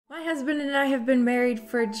husband and I have been married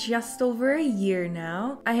for just over a year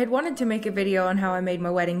now. I had wanted to make a video on how I made my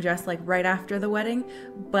wedding dress like right after the wedding,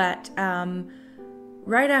 but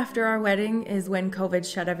right after our wedding is when COVID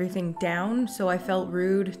shut everything down, so I felt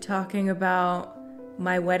rude talking about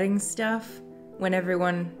my wedding stuff when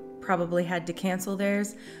everyone probably had to cancel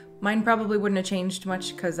theirs. Mine probably wouldn't have changed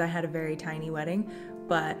much because I had a very tiny wedding,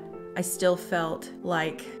 but I still felt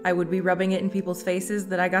like I would be rubbing it in people's faces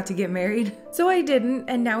that I got to get married. So I didn't,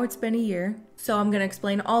 and now it's been a year. So I'm gonna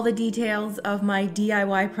explain all the details of my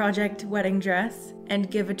DIY project wedding dress and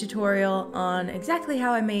give a tutorial on exactly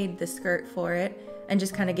how I made the skirt for it and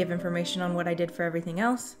just kind of give information on what I did for everything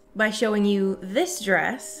else by showing you this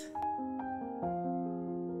dress.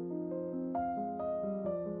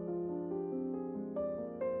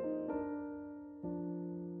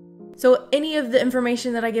 So any of the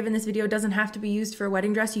information that I give in this video doesn't have to be used for a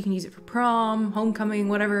wedding dress. You can use it for prom, homecoming,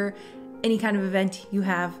 whatever, any kind of event you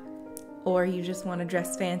have, or you just want to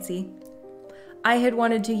dress fancy. I had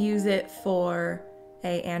wanted to use it for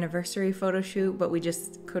an anniversary photo shoot, but we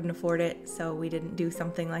just couldn't afford it, so we didn't do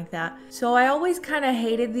something like that. So I always kind of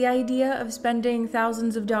hated the idea of spending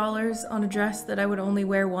thousands of dollars on a dress that I would only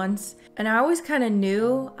wear once. And I always kind of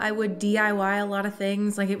knew I would DIY a lot of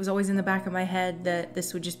things, like it was always in the back of my head that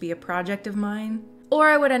this would just be a project of mine. Or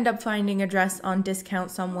I would end up finding a dress on discount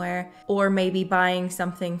somewhere, or maybe buying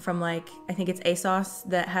something from like, I think it's ASOS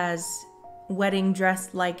that has wedding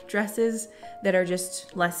dress-like dresses that are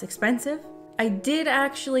just less expensive. I did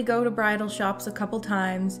actually go to bridal shops a couple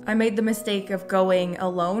times. I made the mistake of going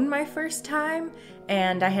alone my first time,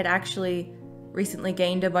 and I had actually recently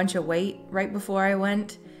gained a bunch of weight right before I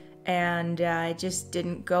went, and it just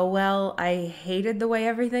didn't go well. I hated the way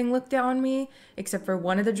everything looked on me, except for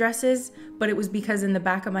one of the dresses, but it was because in the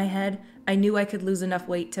back of my head, I knew I could lose enough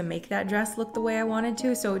weight to make that dress look the way I wanted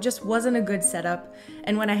to, so it just wasn't a good setup.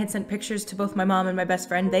 And when I had sent pictures to both my mom and my best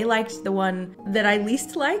friend, they liked the one that I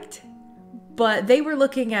least liked. But they were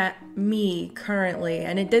looking at me currently,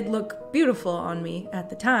 and it did look beautiful on me at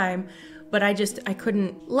the time, but I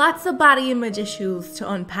couldn't, lots of body image issues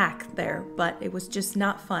to unpack there, but it was just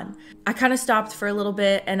not fun. I kind of stopped for a little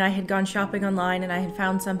bit, and I had gone shopping online, and I had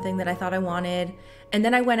found something that I thought I wanted, and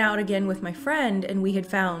then I went out again with my friend, and we had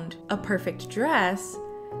found a perfect dress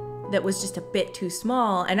that was just a bit too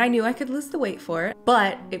small, and I knew I could lose the weight for it,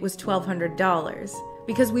 but it was $1,200.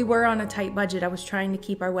 Because we were on a tight budget, I was trying to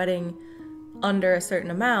keep our wedding under a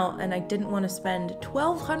certain amount, and I didn't want to spend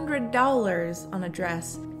 $1,200 on a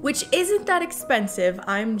dress, which isn't that expensive.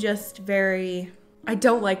 I'm just I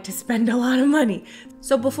don't like to spend a lot of money.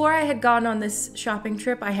 So before I had gone on this shopping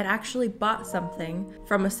trip, I had actually bought something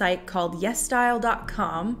from a site called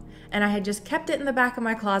yesstyle.com, and I had just kept it in the back of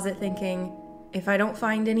my closet thinking, if I don't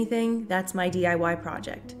find anything, that's my DIY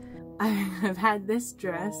project. I have had this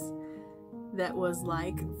dress that was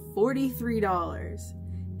like $43,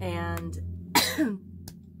 and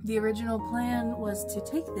the original plan was to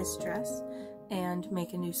take this dress and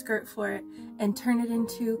make a new skirt for it and turn it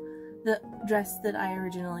into the dress that I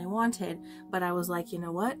originally wanted. But I was like, you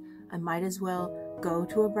know what? I might as well go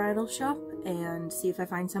to a bridal shop and see if I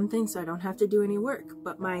find something so I don't have to do any work.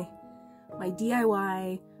 But my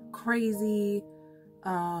DIY crazy,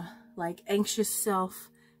 like anxious self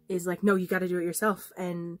is like, no, you gotta do it yourself.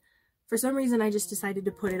 And for some reason, I just decided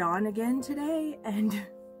to put it on again today, and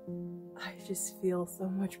I just feel so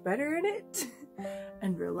much better in it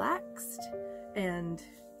and relaxed, and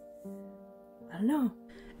I don't know.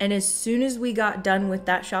 And as soon as we got done with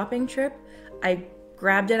that shopping trip, I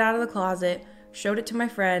grabbed it out of the closet, showed it to my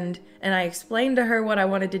friend, and I explained to her what I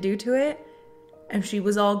wanted to do to it, and she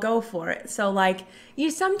was all go for it. So like,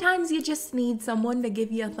 sometimes you just need someone to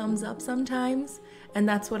give you a thumbs up sometimes, and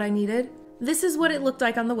that's what I needed. This is what it looked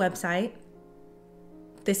like on the website.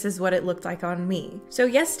 This is what it looked like on me. So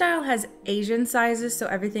yesstyle has Asian sizes, so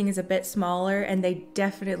everything is a bit smaller, and they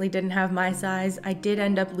definitely didn't have my size. I did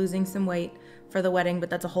end up losing some weight for the wedding,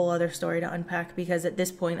 but that's a whole other story to unpack because at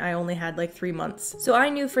this point I only had like 3 months. So I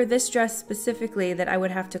knew for this dress specifically that I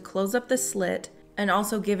would have to close up the slit and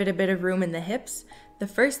also give it a bit of room in the hips. The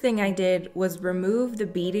first thing I did was remove the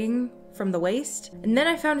beading from the waist, and then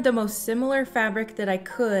I found the most similar fabric that I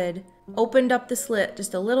could, opened up the slit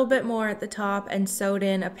just a little bit more at the top, and sewed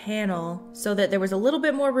in a panel so that there was a little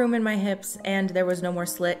bit more room in my hips and there was no more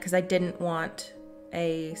slit, because I didn't want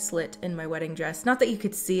a slit in my wedding dress. Not that you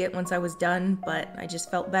could see it once I was done, but I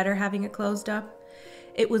just felt better having it closed up.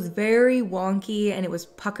 It was very wonky and it was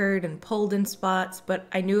puckered and pulled in spots, but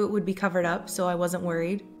I knew it would be covered up, so I wasn't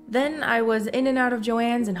worried. Then I was in and out of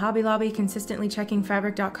Joann's and Hobby Lobby, consistently checking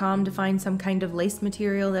fabric.com to find some kind of lace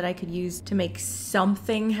material that I could use to make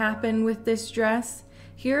something happen with this dress.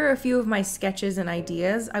 Here are a few of my sketches and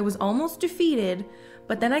ideas. I was almost defeated,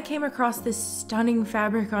 but then I came across this stunning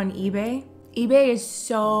fabric on eBay. eBay is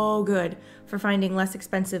so good for finding less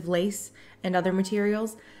expensive lace and other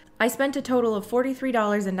materials. I spent a total of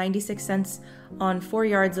 $43.96 on 4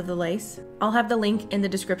 yards of the lace. I'll have the link in the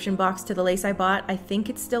description box to the lace I bought. I think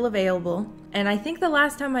it's still available. And I think the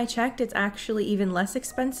last time I checked, it's actually even less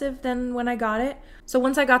expensive than when I got it. So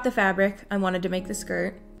once I got the fabric, I wanted to make the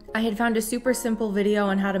skirt. I had found a super simple video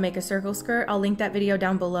on how to make a circle skirt. I'll link that video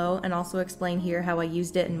down below and also explain here how I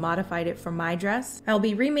used it and modified it for my dress. I'll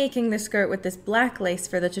be remaking the skirt with this black lace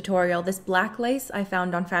for the tutorial. This black lace I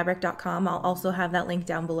found on fabric.com. I'll also have that link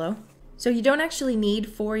down below. So you don't actually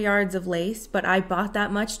need 4 yards of lace, but I bought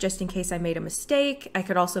that much just in case I made a mistake. I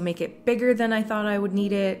could also make it bigger than I thought I would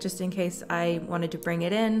need it, just in case I wanted to bring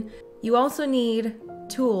it in. You also need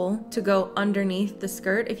tulle to go underneath the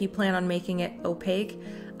skirt if you plan on making it opaque.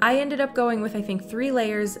 I ended up going with, I think, 3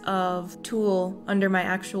 layers of tulle under my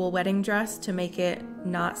actual wedding dress to make it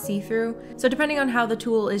not see-through. So depending on how the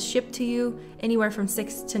tulle is shipped to you, anywhere from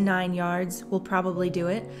 6 to 9 yards will probably do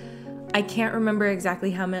it. I can't remember exactly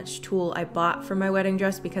how much tulle I bought for my wedding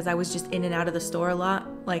dress because I was just in and out of the store a lot.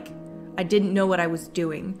 Like, I didn't know what I was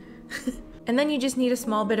doing. And then you just need a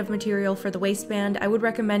small bit of material for the waistband. I would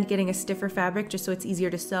recommend getting a stiffer fabric just so it's easier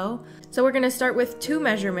to sew. So we're gonna start with 2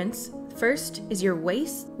 measurements. First is your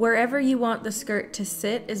waist. Wherever you want the skirt to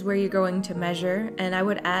sit is where you're going to measure, and I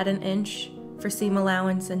would add an inch for seam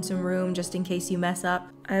allowance and some room just in case you mess up.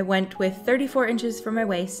 I went with 34 inches for my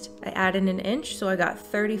waist. I added an inch, so I got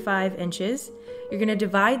 35 inches. You're gonna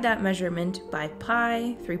divide that measurement by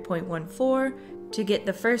pi 3.14 to get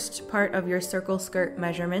the first part of your circle skirt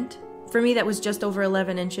measurement. For me, that was just over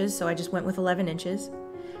 11 inches, so I just went with 11 inches.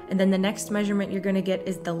 And then the next measurement you're gonna get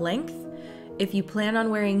is the length. If you plan on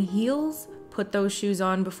wearing heels, put those shoes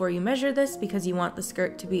on before you measure this because you want the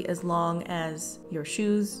skirt to be as long as your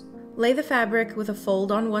shoes. Lay the fabric with a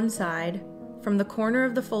fold on one side. From the corner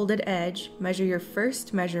of the folded edge, measure your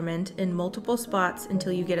first measurement in multiple spots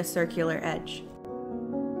until you get a circular edge.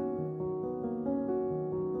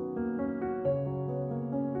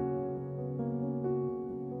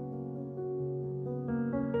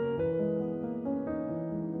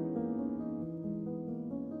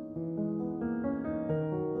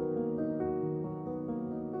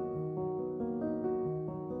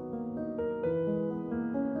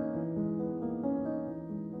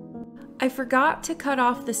 I forgot to cut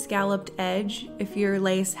off the scalloped edge. If your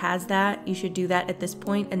lace has that, you should do that at this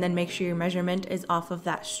point and then make sure your measurement is off of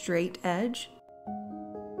that straight edge.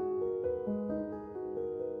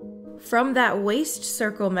 From that waist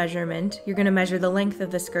circle measurement, you're gonna measure the length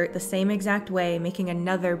of the skirt the same exact way, making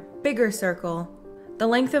another bigger circle. The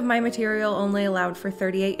length of my material only allowed for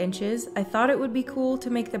 38 inches. I thought it would be cool to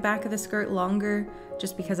make the back of the skirt longer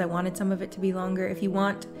just because I wanted some of it to be longer. If you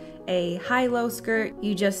want a high-low skirt,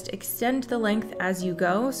 you just extend the length as you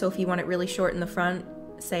go. So if you want it really short in the front,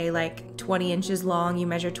 say like 20 inches long, you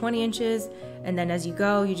measure 20 inches, and then as you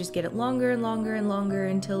go, you just get it longer and longer and longer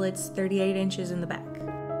until it's 38 inches in the back.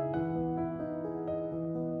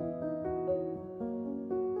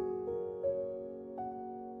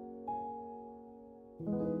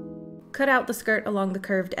 Cut out the skirt along the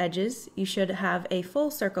curved edges. You should have a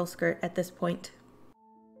full circle skirt at this point.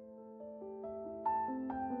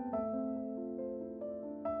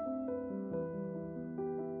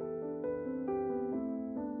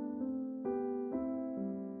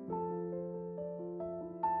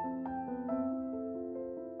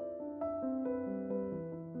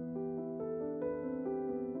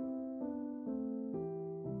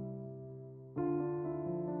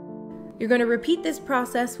 You're going to repeat this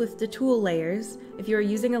process with the tulle layers. If you are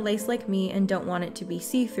using a lace like me and don't want it to be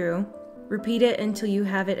see-through, repeat it until you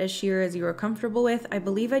have it as sheer as you are comfortable with. I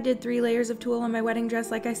believe I did 3 layers of tulle on my wedding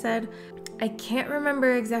dress, like I said. I can't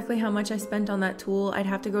remember exactly how much I spent on that tulle. I'd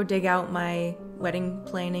have to go dig out my wedding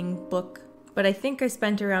planning book, but I think I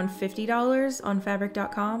spent around $50 on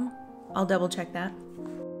fabric.com. I'll double check that.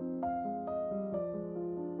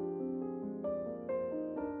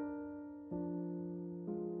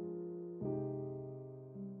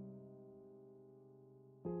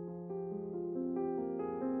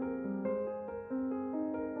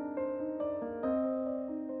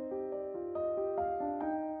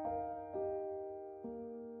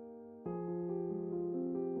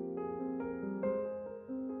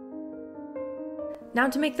 Now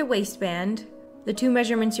to make the waistband, the 2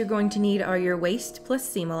 measurements you're going to need are your waist plus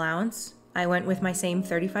seam allowance. I went with my same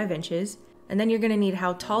 35 inches. And then you're going to need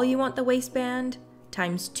how tall you want the waistband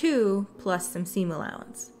times 2 plus some seam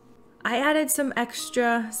allowance. I added some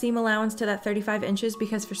extra seam allowance to that 35 inches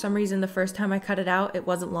because for some reason the first time I cut it out, it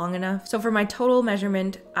wasn't long enough. So for my total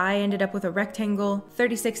measurement, I ended up with a rectangle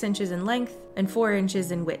 36 inches in length and 4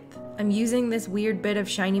 inches in width. I'm using this weird bit of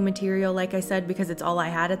shiny material, like I said, because it's all I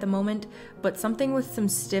had at the moment, but something with some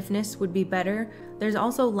stiffness would be better. There's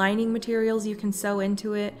also lining materials you can sew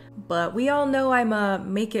into it, but we all know I'm a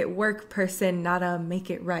make it work person, not a make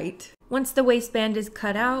it right. Once the waistband is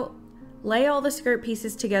cut out, lay all the skirt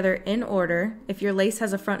pieces together in order. If your lace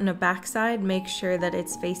has a front and a back side, make sure that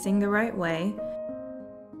it's facing the right way.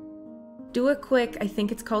 Do a quick, I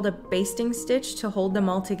think it's called a basting stitch to hold them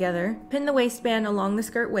all together. Pin the waistband along the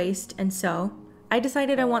skirt waist and sew. I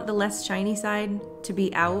decided I want the less shiny side to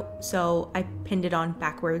be out, so I pinned it on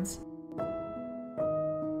backwards.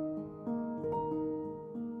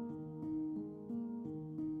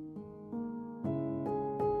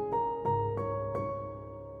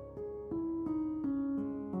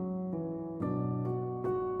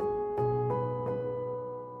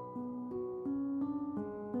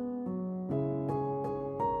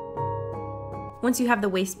 Once you have the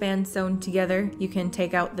waistband sewn together, you can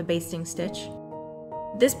take out the basting stitch.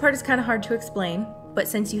 This part is kind of hard to explain, but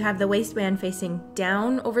since you have the waistband facing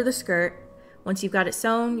down over the skirt, once you've got it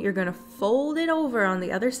sewn, you're going to fold it over on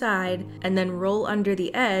the other side and then roll under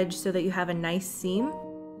the edge so that you have a nice seam.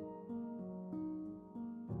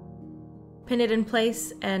 Pin it in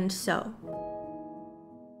place and sew.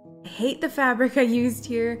 I hate the fabric I used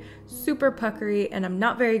here, super puckery, and I'm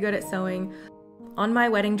not very good at sewing. On my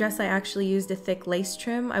wedding dress, I actually used a thick lace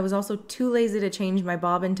trim. I was also too lazy to change my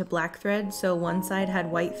bobbin to black thread, so one side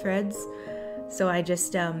had white threads. So I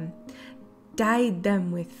just dyed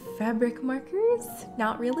them with fabric markers.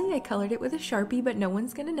 Not really, I colored it with a Sharpie, but no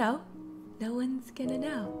one's gonna know. No one's gonna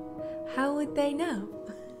know. How would they know?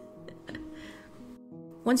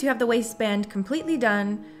 Once you have the waistband completely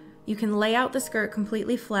done, you can lay out the skirt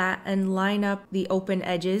completely flat and line up the open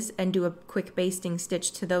edges and do a quick basting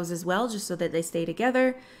stitch to those as well, just so that they stay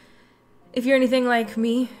together. If you're anything like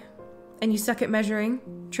me and you suck at measuring,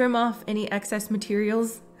 trim off any excess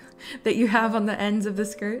materials that you have on the ends of the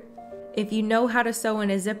skirt. If you know how to sew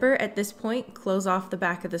in a zipper at this point, close off the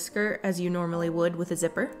back of the skirt as you normally would with a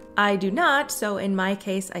zipper. I do not, so in my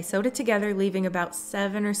case, I sewed it together, leaving about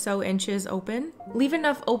 7 or so inches open. Leave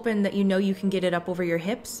enough open that you know you can get it up over your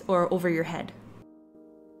hips or over your head.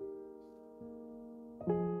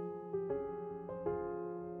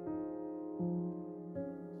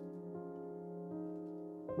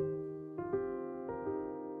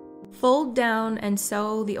 Fold down and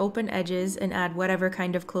sew the open edges and add whatever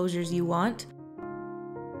kind of closures you want.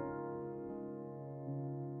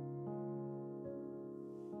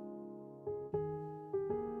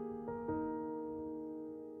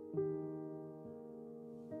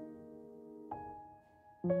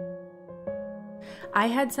 I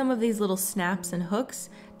had some of these little snaps and hooks,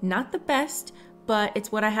 not the best, but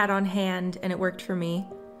it's what I had on hand and it worked for me.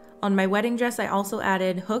 On my wedding dress, I also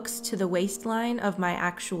added hooks to the waistline of my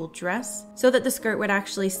actual dress so that the skirt would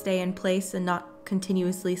actually stay in place and not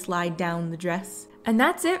continuously slide down the dress. And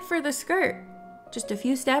that's it for the skirt. Just a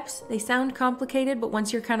few steps. They sound complicated, but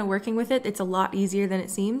once you're kind of working with it, it's a lot easier than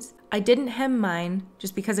it seems. I didn't hem mine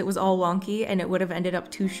just because it was all wonky and it would have ended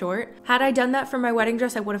up too short. Had I done that for my wedding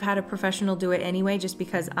dress, I would have had a professional do it anyway, just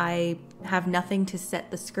because I have nothing to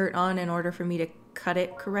set the skirt on in order for me to cut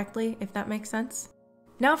it correctly, if that makes sense.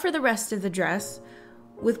 Now for the rest of the dress.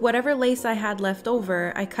 With whatever lace I had left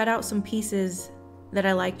over, I cut out some pieces that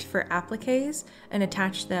I liked for appliques and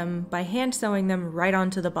attached them by hand sewing them right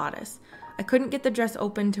onto the bodice. I couldn't get the dress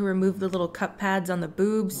open to remove the little cup pads on the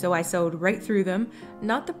boobs, so I sewed right through them.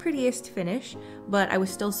 Not the prettiest finish, but I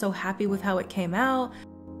was still so happy with how it came out.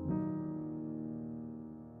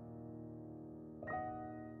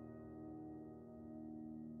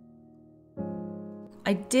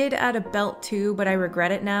 I did add a belt too, but I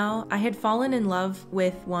regret it now. I had fallen in love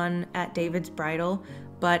with one at David's Bridal,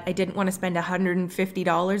 but I didn't want to spend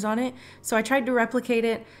 $150 on it, so I tried to replicate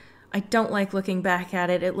it. I don't like looking back at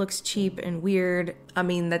it. It looks cheap and weird. I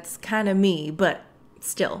mean, that's kind of me, but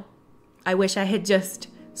still. I wish I had just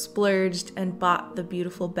splurged and bought the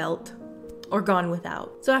beautiful belt or gone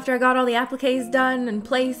without. So after I got all the appliques done and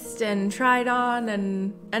placed and tried on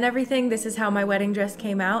and everything, this is how my wedding dress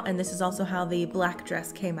came out, and this is also how the black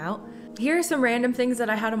dress came out. Here are some random things that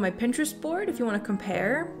I had on my Pinterest board if you want to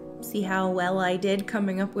compare, see how well I did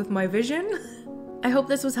coming up with my vision. I hope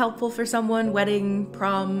this was helpful for someone, wedding,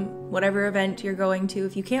 prom, whatever event you're going to.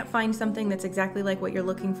 If you can't find something that's exactly like what you're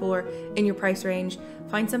looking for in your price range,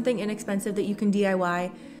 find something inexpensive that you can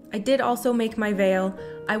DIY. I did also make my veil.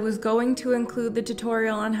 I was going to include the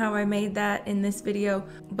tutorial on how I made that in this video,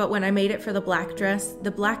 but when I made it for the black dress,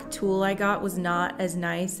 the black tulle I got was not as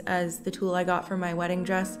nice as the tulle I got for my wedding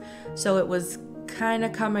dress, so it was kind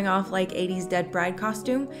of coming off like 80s dead bride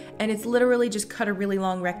costume, and it's literally just cut a really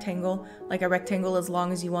long rectangle, like a rectangle as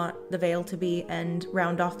long as you want the veil to be, and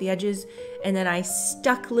round off the edges, and then I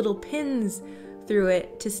stuck little pins through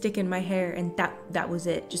it to stick in my hair, and that was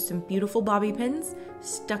it. Just some beautiful bobby pins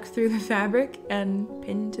stuck through the fabric and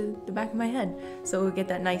pinned to the back of my head, so it would get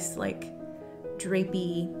that nice like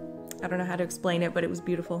drapey, I don't know how to explain it, but it was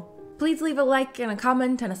beautiful. Please leave a like and a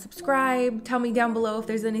comment and a subscribe. Tell me down below if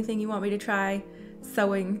there's anything you want me to try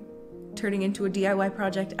sewing, turning into a DIY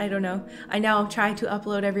project, I don't know. I now try to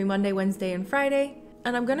upload every Monday, Wednesday, and Friday,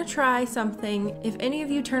 and I'm gonna try something. If any of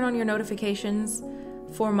you turn on your notifications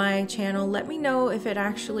for my channel, let me know if it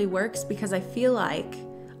actually works, because I feel like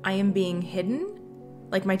I am being hidden.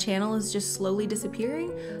 Like my channel is just slowly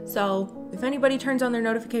disappearing. So if anybody turns on their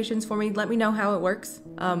notifications for me, let me know how it works.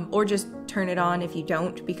 Or just turn it on if you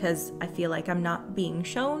don't, because I feel like I'm not being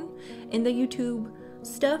shown in the YouTube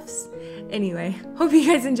stuffs. Anyway, hope you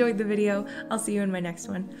guys enjoyed the video. I'll see you in my next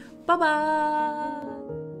one. Bye-bye!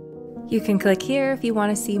 You can click here if you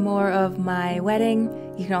want to see more of my wedding.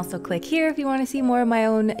 You can also click here if you want to see more of my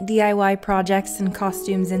own DIY projects and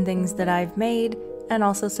costumes and things that I've made, and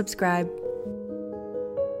also subscribe.